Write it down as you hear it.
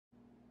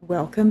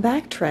Welcome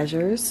back,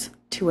 treasures,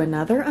 to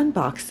another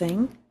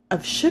unboxing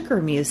of Sugar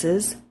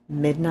Muses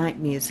Midnight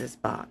Muses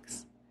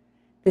box.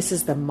 This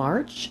is the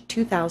March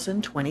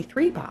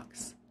 2023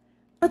 box.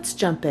 Let's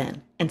jump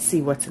in and see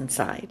what's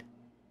inside.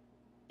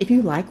 If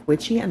you like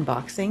witchy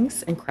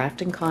unboxings and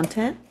crafting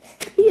content,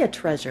 be a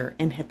treasure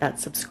and hit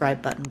that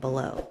subscribe button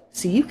below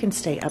so you can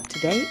stay up to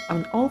date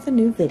on all the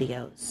new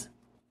videos.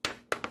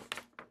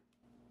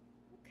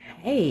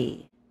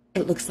 Okay,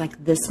 it looks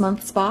like this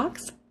month's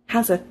box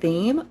has a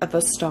theme of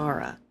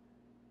Ostara,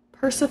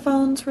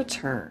 Persephone's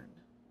return.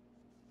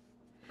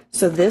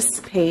 So this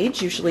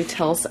page usually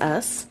tells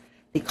us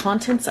the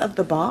contents of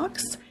the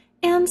box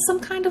and some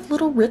kind of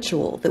little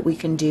ritual that we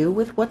can do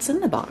with what's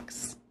in the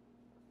box.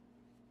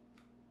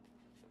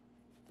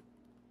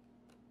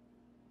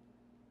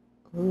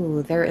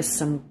 Ooh, there is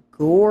some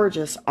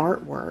gorgeous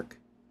artwork.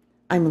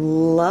 I'm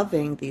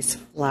loving these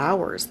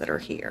flowers that are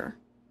here.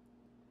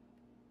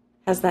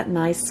 Has that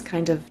nice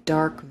kind of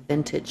dark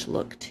vintage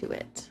look to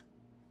it.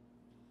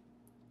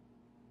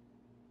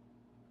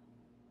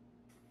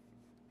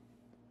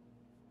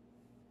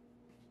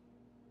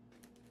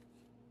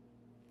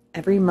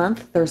 Every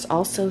month there's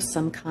also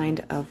some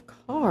kind of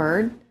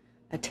card,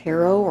 a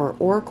tarot or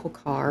oracle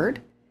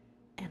card,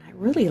 and I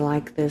really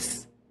like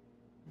this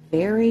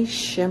very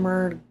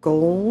shimmered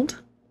gold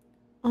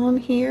on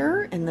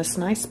here in this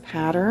nice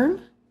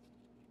pattern.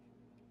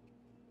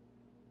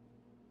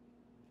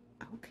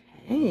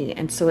 Okay,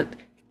 and so it,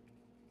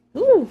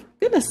 ooh,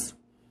 goodness,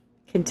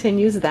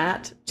 continues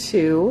that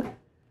to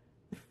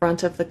the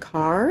front of the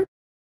card.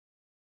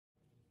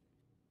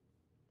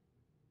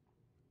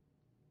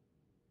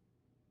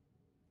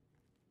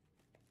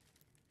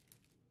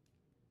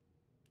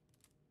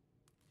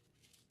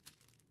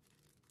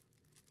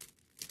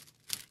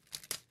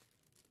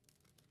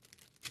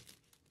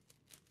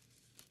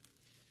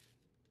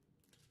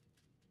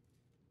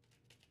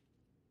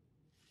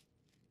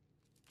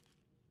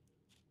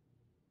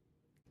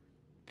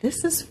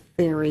 This is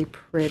very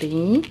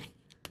pretty.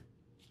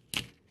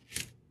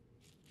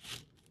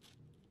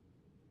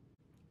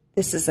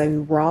 This is a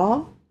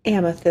raw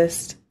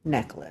amethyst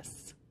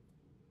necklace.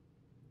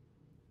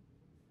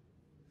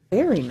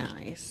 Very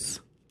nice.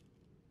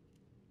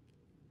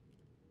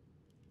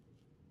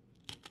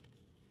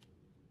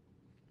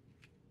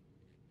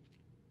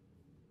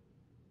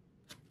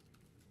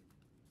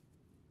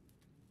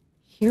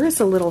 Here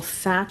is a little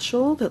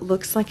satchel that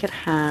looks like it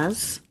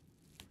has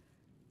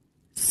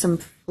some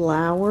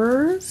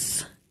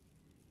flowers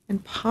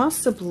and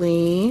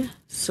possibly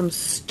some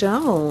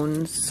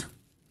stones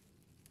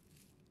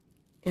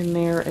in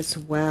there as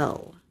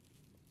well.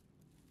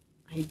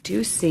 I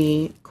do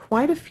see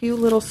quite a few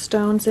little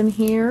stones in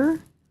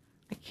here.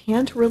 I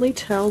can't really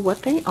tell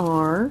what they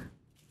are.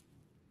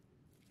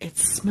 It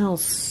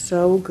smells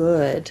so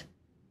good.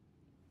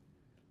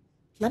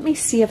 Let me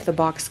see if the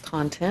box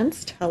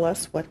contents tell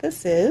us what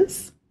this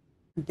is.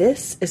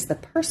 This is the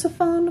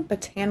Persephone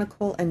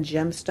Botanical and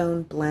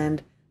Gemstone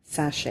Blend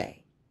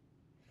Sachet.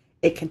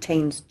 It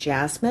contains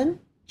jasmine,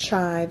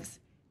 chives,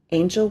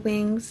 angel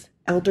wings,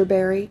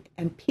 elderberry,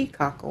 and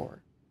peacock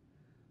ore,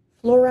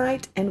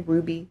 fluorite, and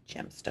ruby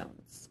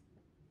gemstones.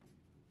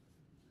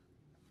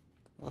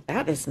 Well,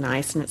 that is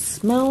nice, and it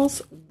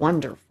smells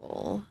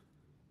wonderful.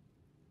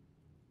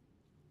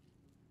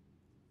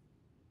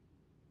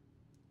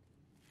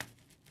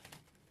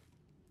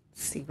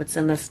 Let's see what's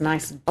in this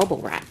nice bubble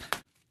wrap.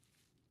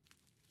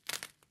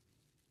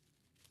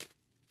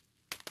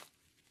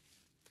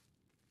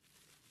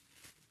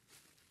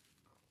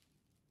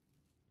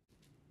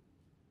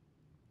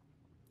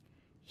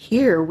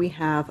 Here we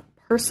have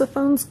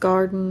Persephone's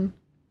Garden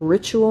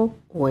Ritual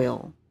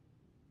Oil.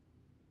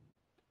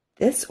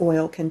 This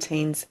oil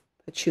contains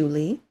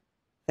patchouli,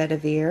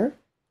 vetiver,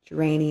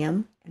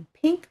 geranium, and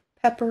pink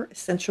pepper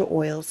essential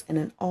oils in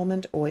an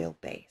almond oil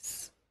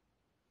base.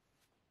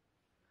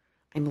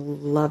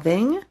 I'm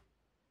loving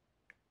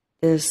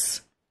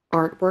this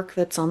artwork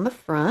that's on the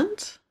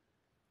front.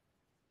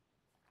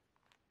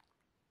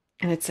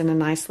 And it's in a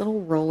nice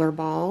little roller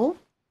ball.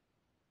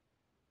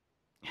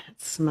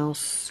 It smells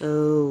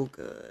so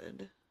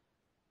good.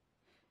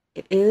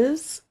 It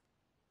is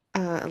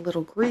a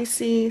little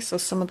greasy, so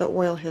some of the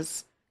oil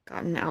has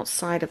gotten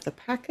outside of the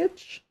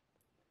package.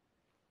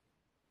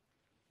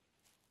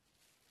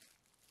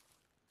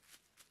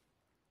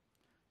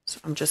 So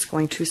I'm just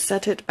going to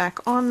set it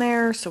back on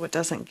there so it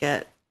doesn't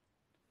get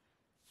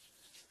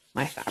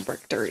my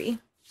fabric dirty.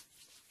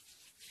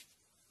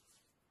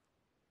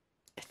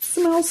 It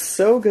smells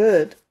so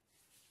good.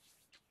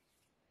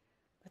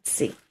 Let's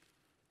see.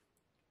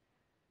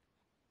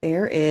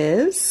 There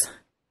is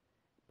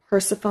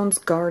Persephone's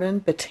Garden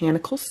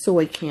Botanical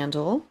Soy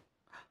Candle.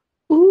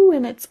 Ooh,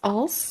 and it's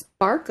all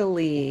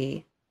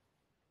sparkly.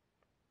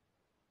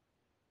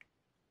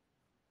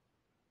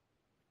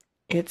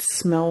 It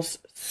smells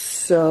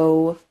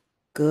so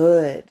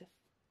good.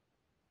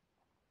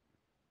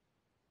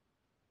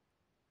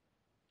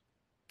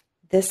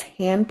 This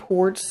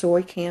hand-poured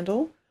soy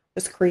candle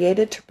was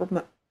created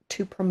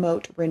to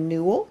promote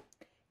renewal,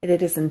 and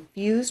it is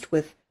infused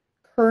with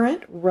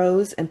currant,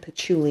 rose, and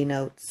patchouli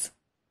notes.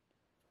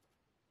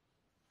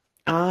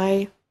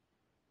 I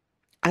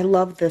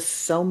love this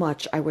so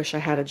much. I wish I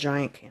had a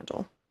giant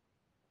candle.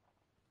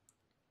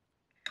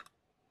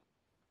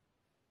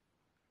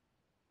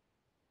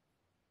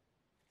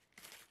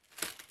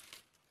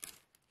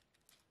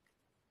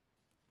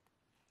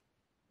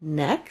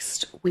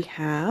 Next, we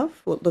have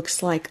what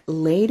looks like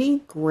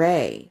Lady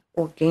Grey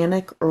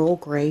Organic Earl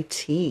Grey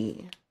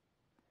Tea.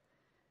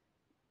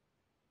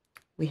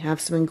 We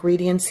have some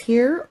ingredients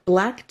here: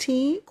 black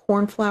tea,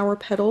 cornflower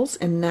petals,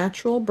 and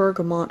natural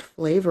bergamot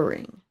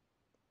flavoring.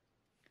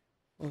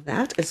 Well,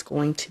 that is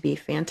going to be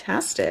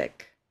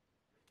fantastic.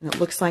 And it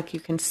looks like you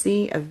can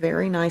see a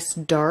very nice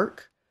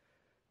dark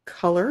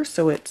color,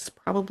 so it's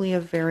probably a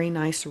very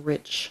nice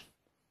rich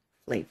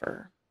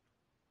flavor.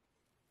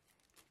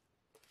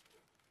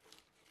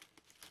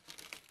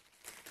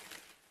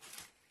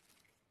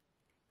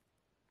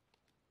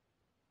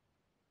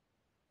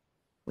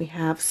 We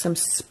have some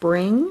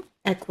spring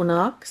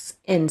equinox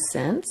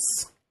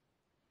incense.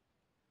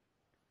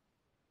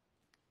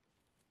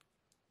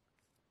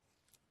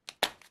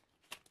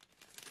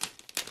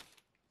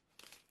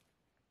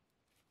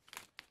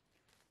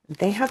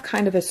 They have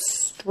kind of a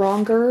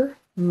stronger,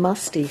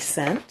 musty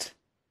scent.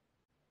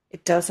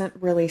 It doesn't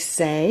really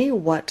say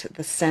what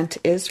the scent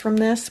is from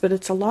this, but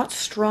it's a lot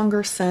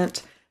stronger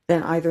scent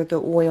than either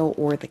the oil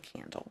or the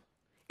candle.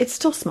 It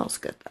still smells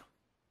good, though.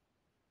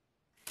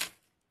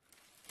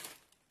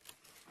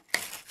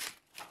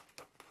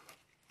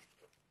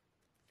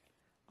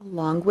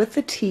 Along with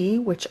the tea,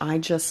 which I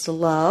just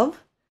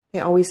love, they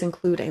always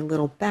include a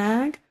little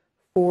bag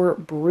for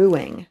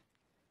brewing.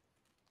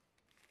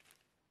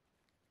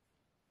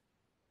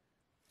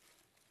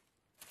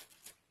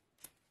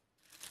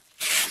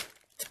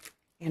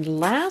 And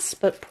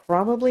last but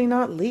probably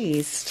not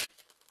least,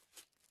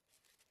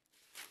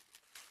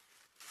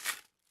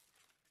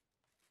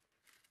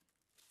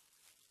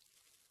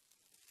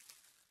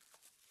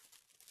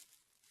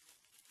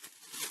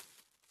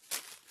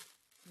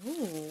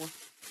 ooh,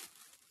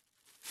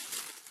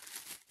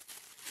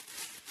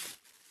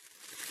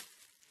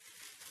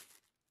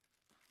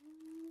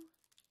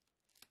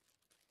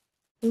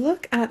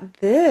 look at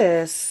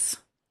this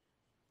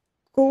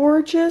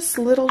gorgeous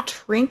little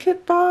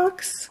trinket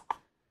box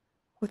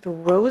with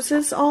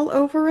roses all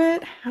over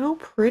it. How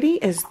pretty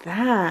is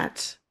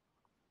that?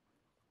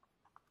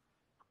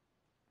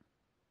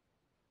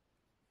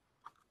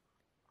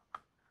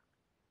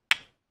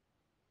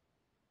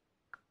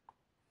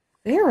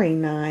 Very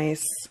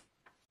nice.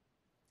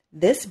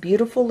 This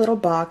beautiful little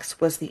box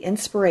was the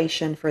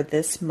inspiration for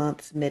this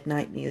month's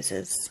Midnight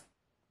Muses.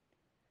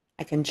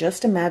 I can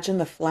just imagine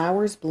the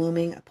flowers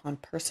blooming upon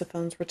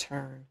Persephone's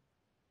return.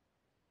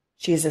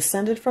 She has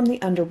ascended from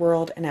the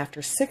underworld, and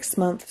after 6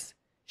 months,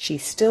 she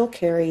still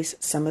carries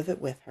some of it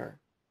with her.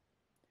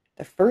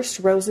 The first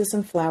roses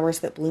and flowers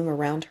that bloom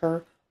around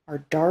her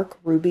are dark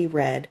ruby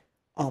red,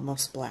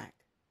 almost black.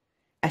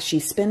 As she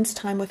spends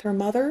time with her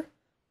mother,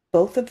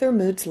 both of their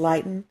moods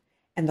lighten,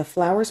 and the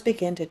flowers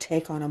begin to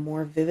take on a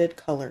more vivid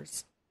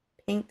colors: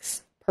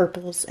 pinks,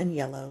 purples, and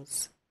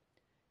yellows.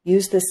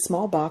 Use this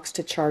small box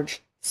to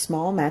charge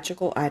small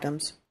magical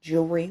items,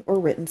 jewelry, or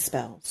written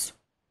spells.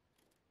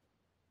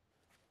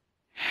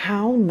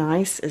 How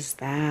nice is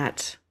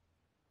that?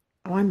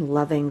 Oh, I'm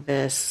loving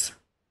this.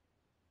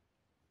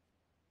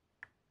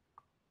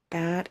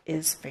 That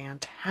is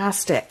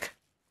fantastic.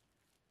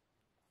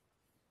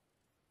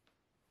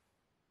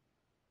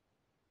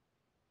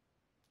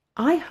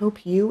 I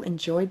hope you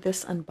enjoyed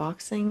this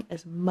unboxing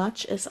as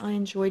much as I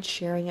enjoyed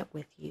sharing it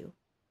with you.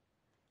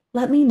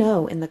 Let me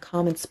know in the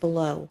comments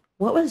below,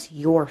 what was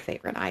your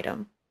favorite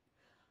item?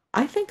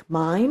 I think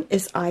mine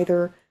is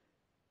either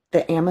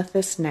the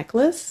amethyst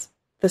necklace,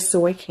 the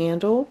soy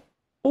candle,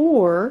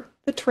 or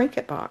the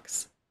trinket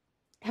box.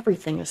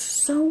 Everything is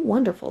so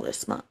wonderful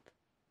this month.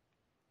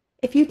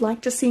 If you'd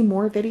like to see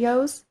more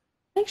videos,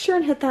 make sure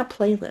and hit that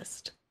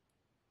playlist.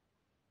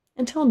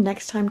 Until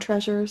next time,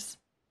 treasures,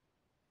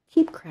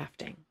 keep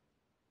crafting.